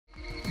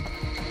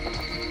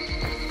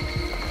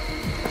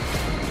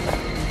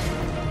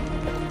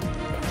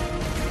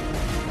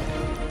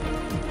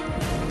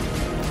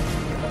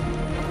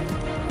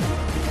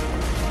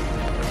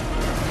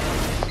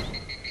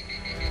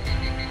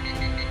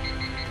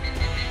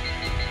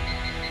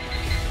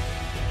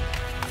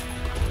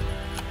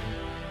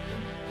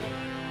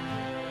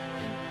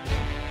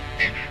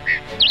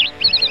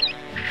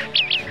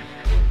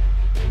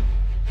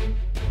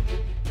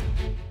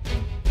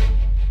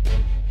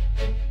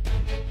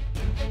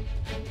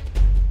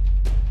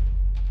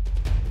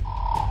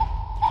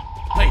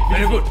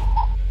very good.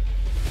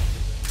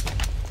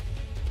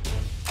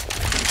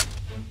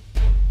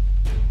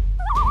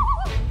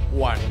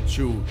 One,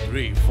 two,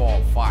 three,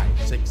 four, five,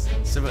 six,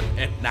 seven,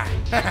 eight, nine.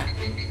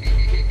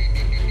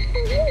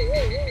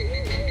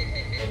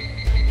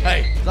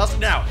 Hey, just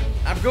now.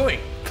 I'm going.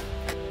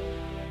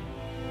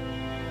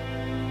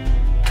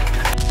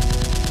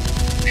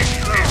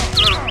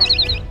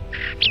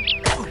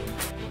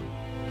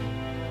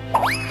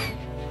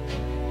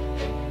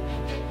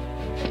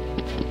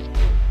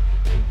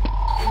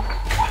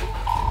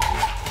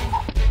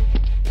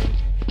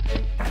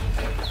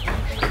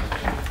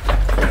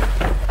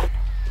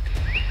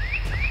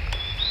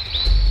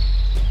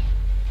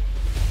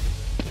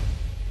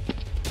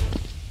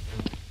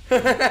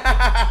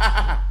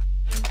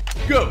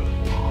 Go.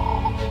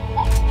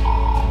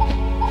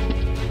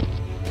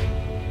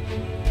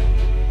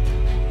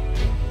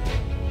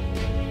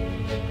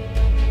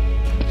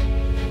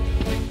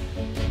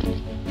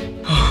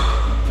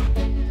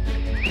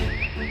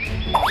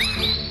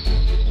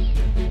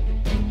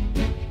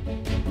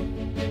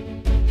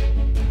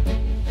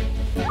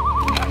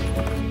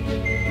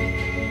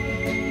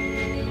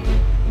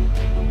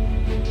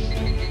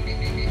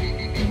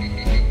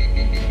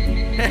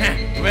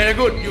 Very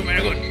good, you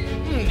very good.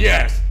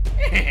 Yes.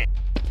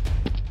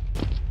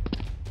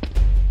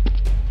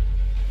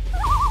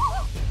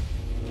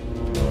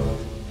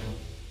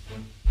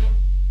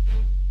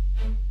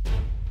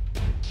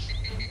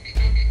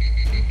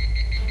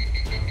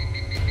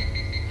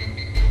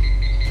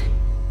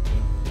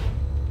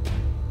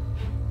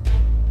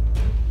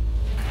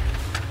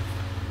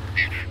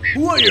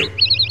 Who are you?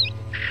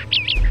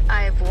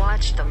 I have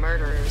watched the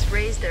murderers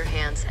raise their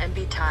hands and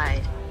be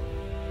tied.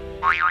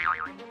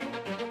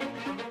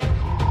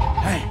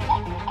 Hey.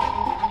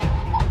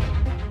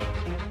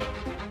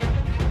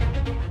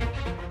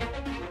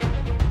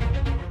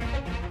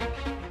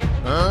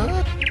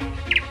 Huh?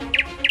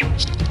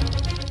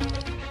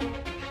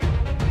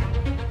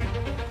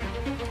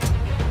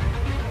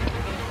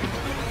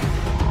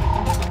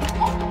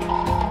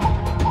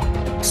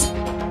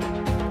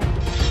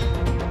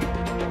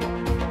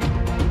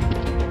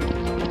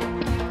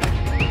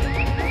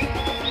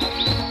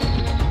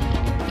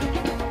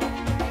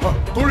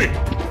 Tori!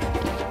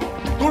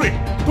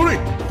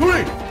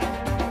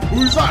 Who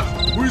is that?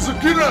 Who is the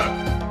killer?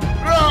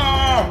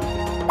 Ah!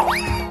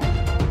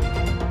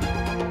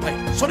 Hey,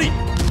 sorry!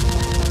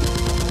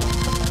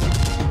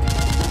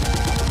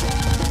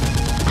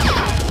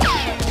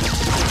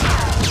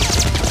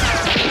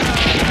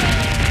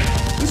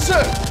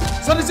 Sir!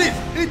 What is it?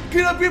 It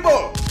kills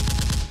people!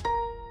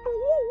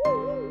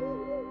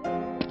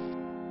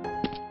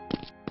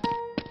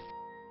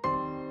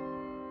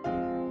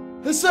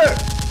 Sir!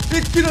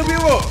 It kills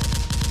people!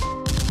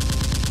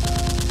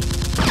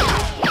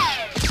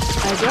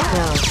 I don't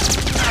know.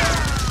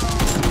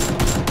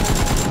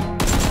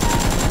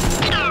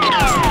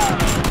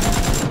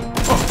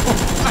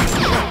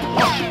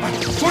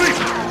 Sorry!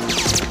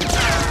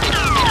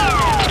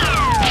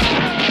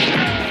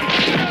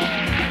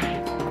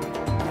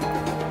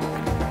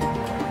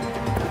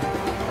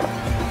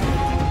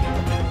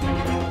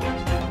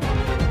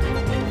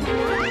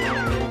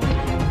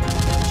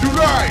 You're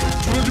right!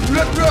 You're the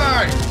blood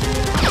right!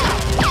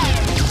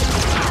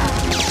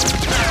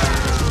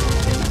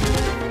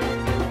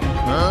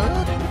 Huh?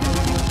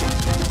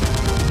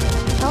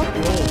 Help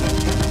me.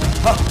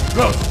 Ha!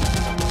 Go!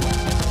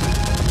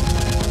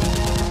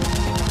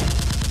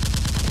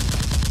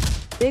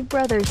 Big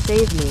brother,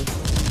 save me.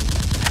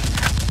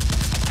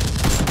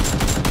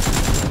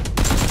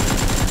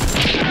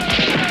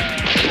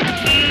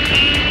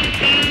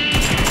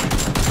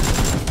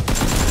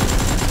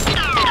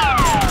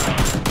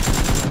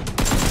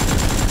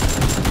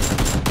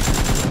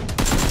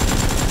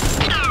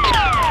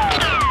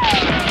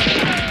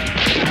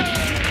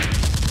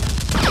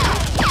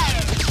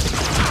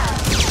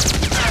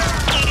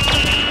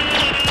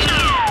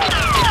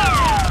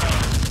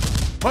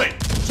 Hey!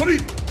 Sorry!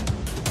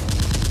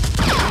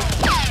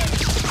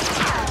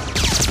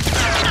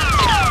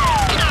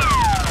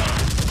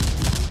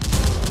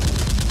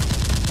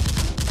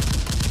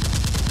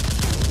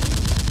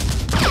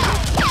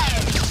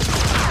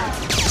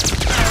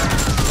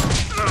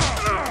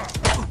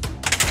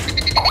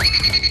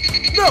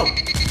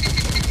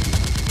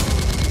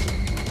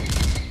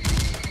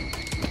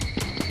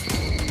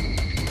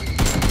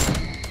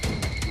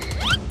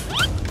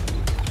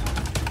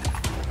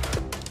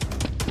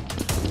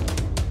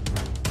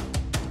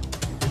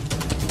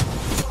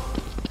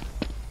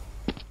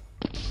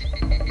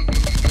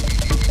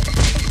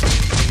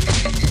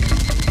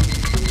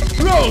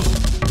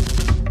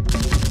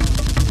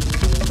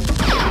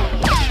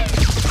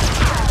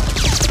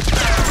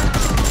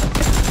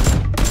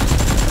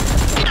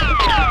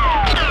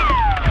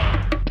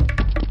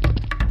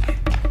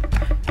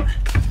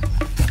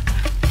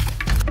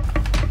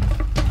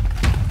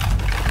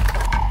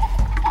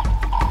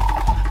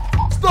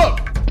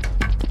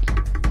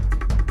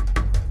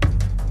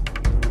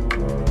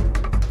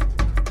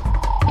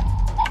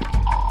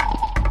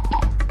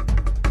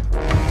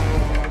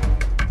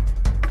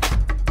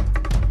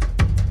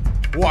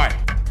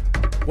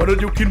 Why don't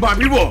you kill my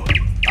people?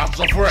 That's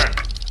a friend.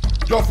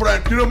 Your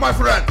friend, kill my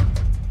friend.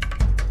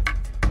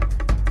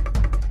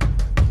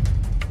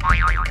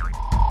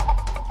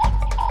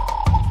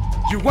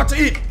 You want to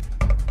eat?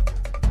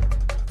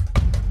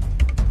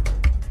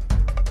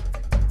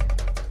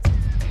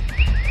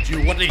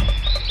 You want to eat?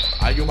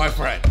 Are you my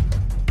friend?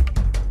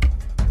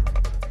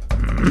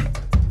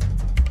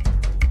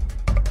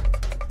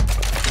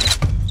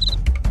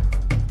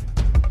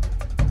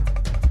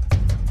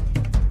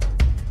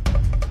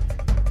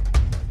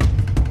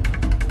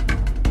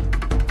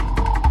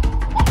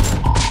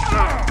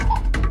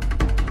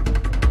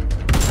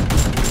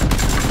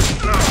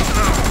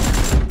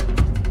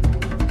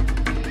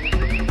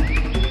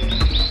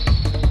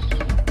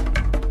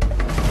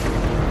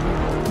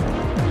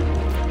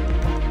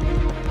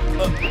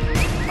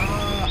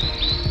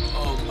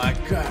 Oh my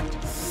God.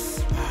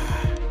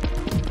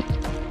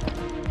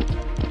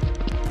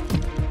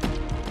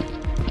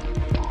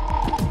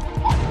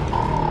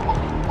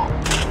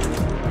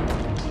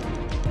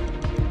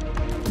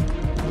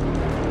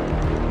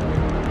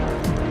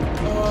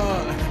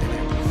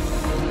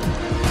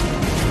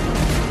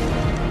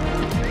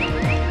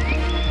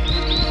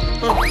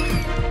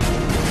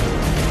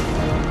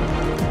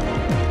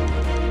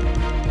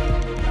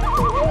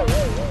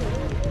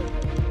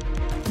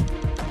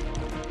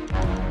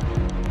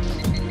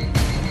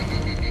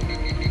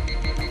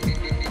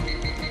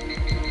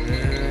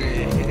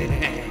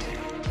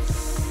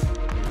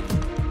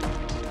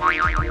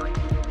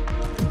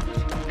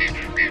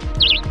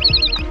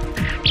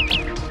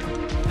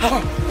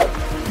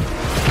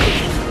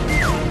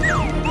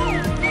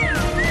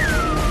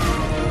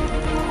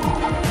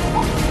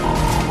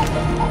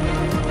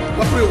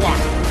 What do you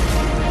want?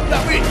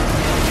 David!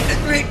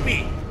 Don't hit me!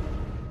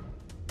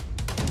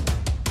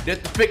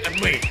 Don't pick at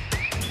me!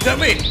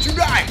 David, you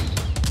die!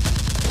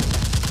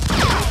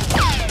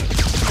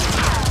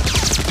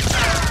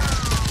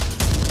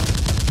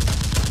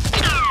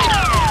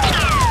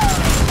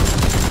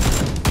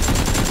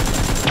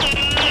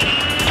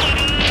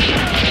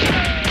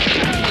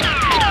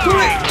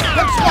 Hurry!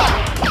 Let's go!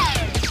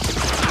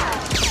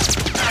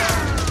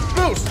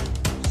 Bruce!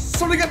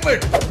 Something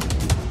happened!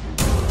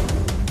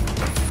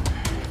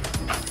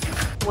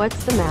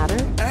 What's the matter?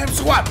 I have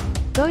SWAT!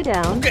 Go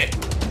down. Okay.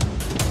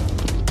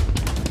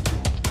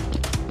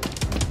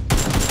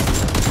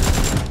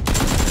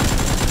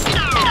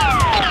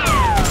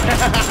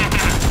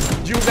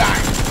 You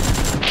die.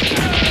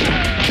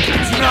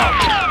 You know.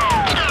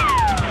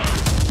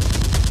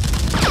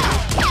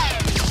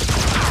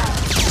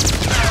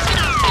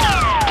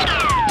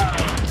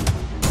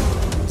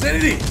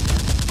 Sanity.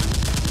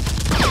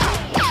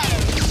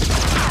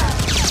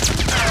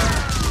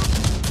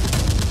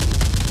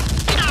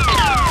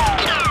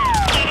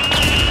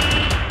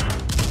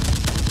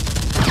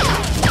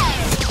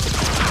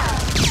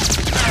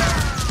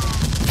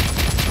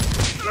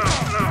 Come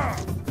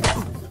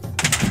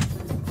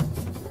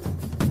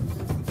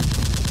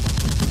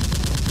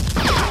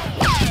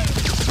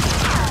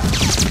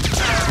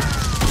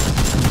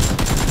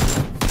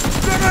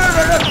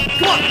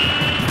on!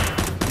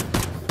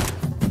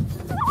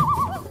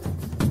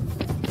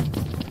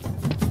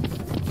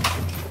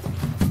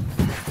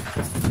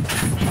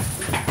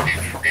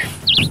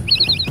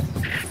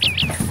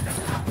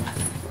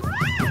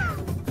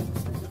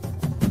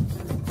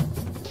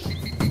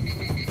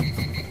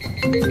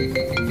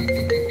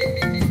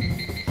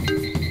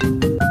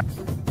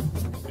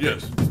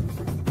 Yes.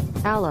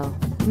 Hello,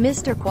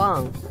 Mr.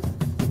 Kwong.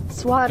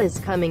 SWAT is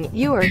coming.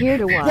 You are here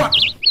to watch. What?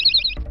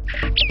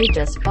 He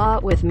just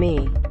fought with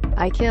me.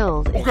 I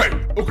killed it.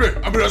 Okay,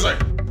 I'm gonna say.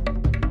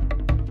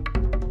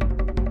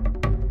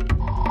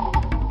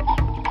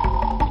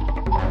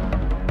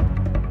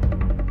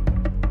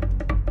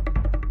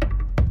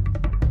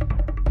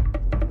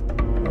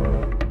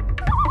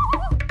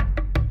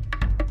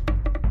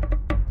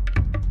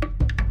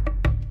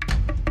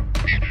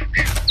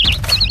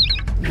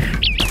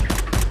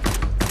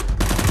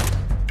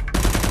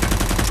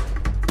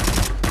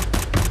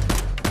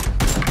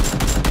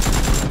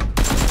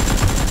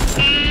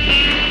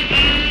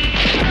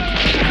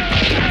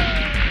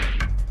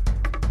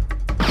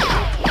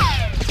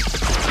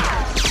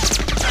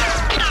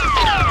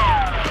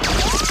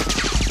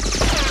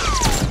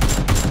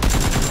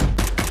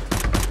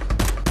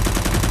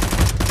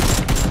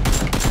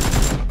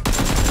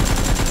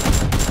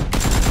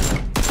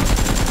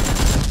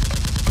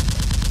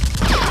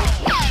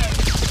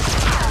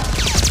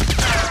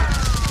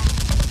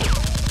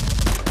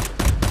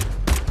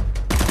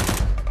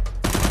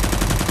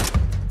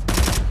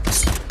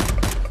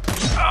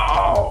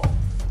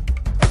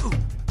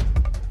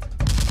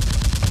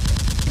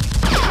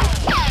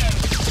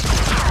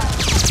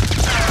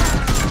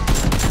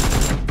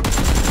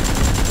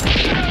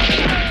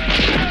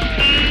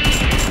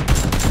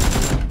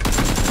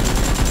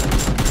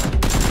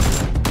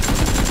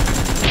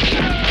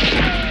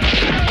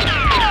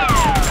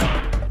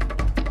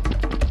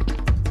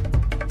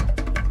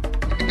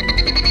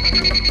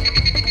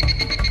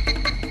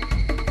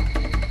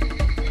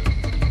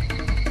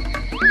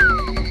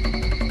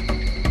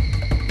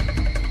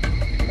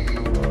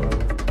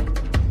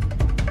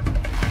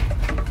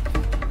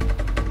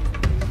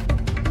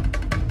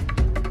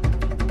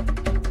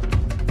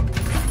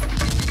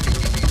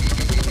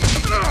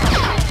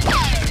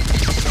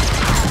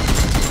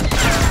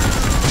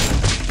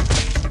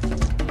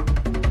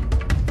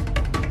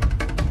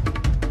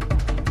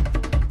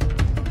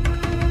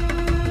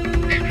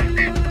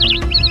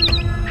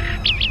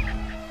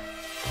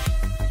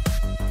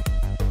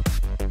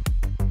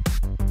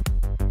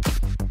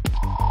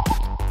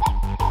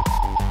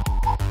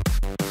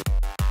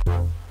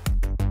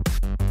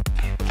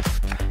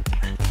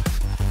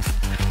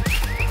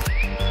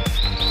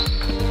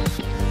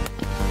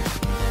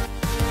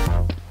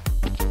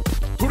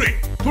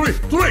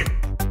 three.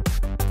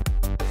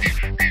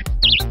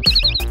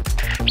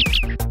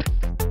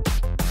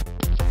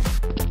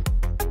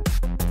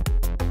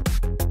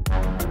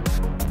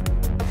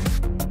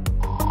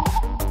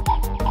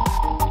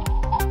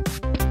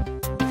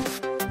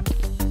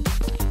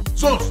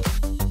 Sons.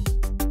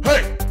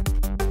 Hey.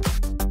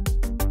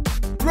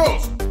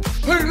 Rose.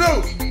 Hey,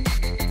 Rose.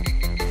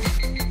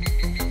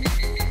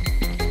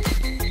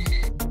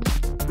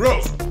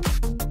 Rose.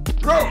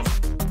 Rose.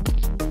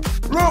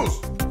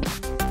 Rose.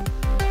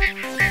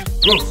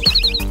 Rose.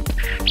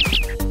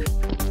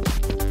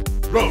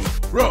 Rose.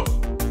 Rose.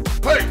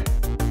 Hey.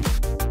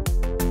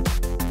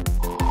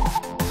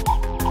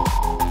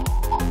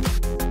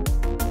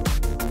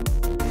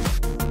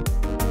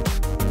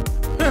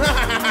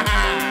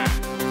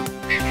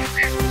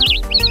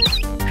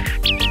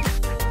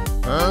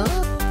 Huh?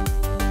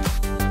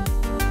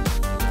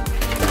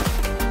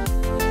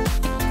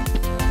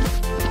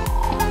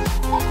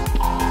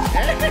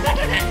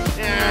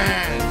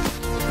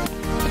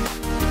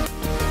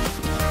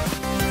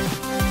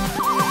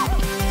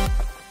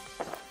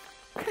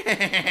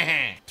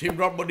 Team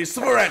Robert is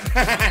sovereign.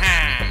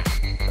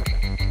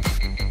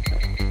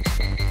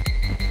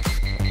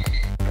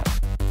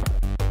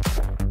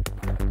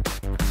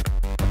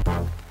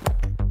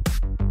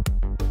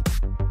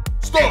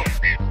 Stop!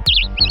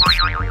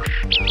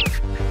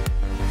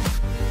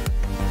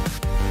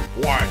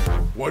 Why?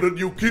 Why don't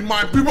you kill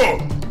my people?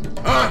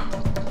 Huh?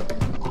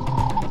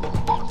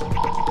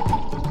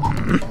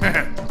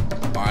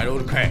 I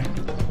don't care.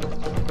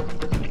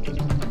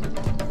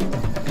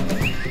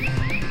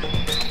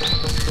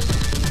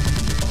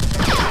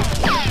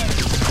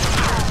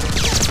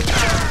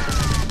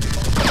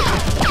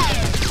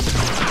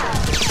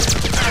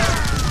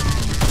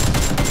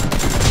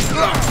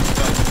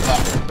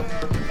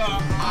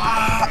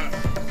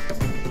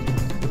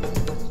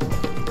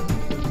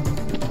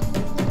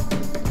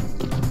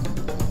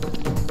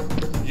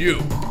 You.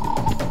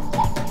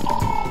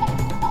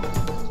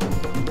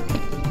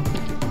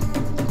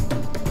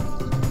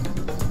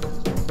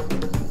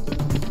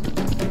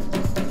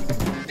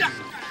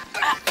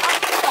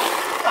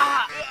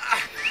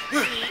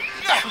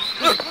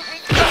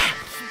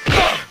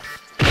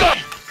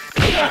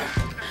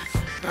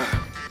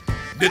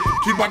 Did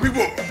kill my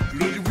people.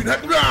 Look, you will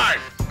have to die.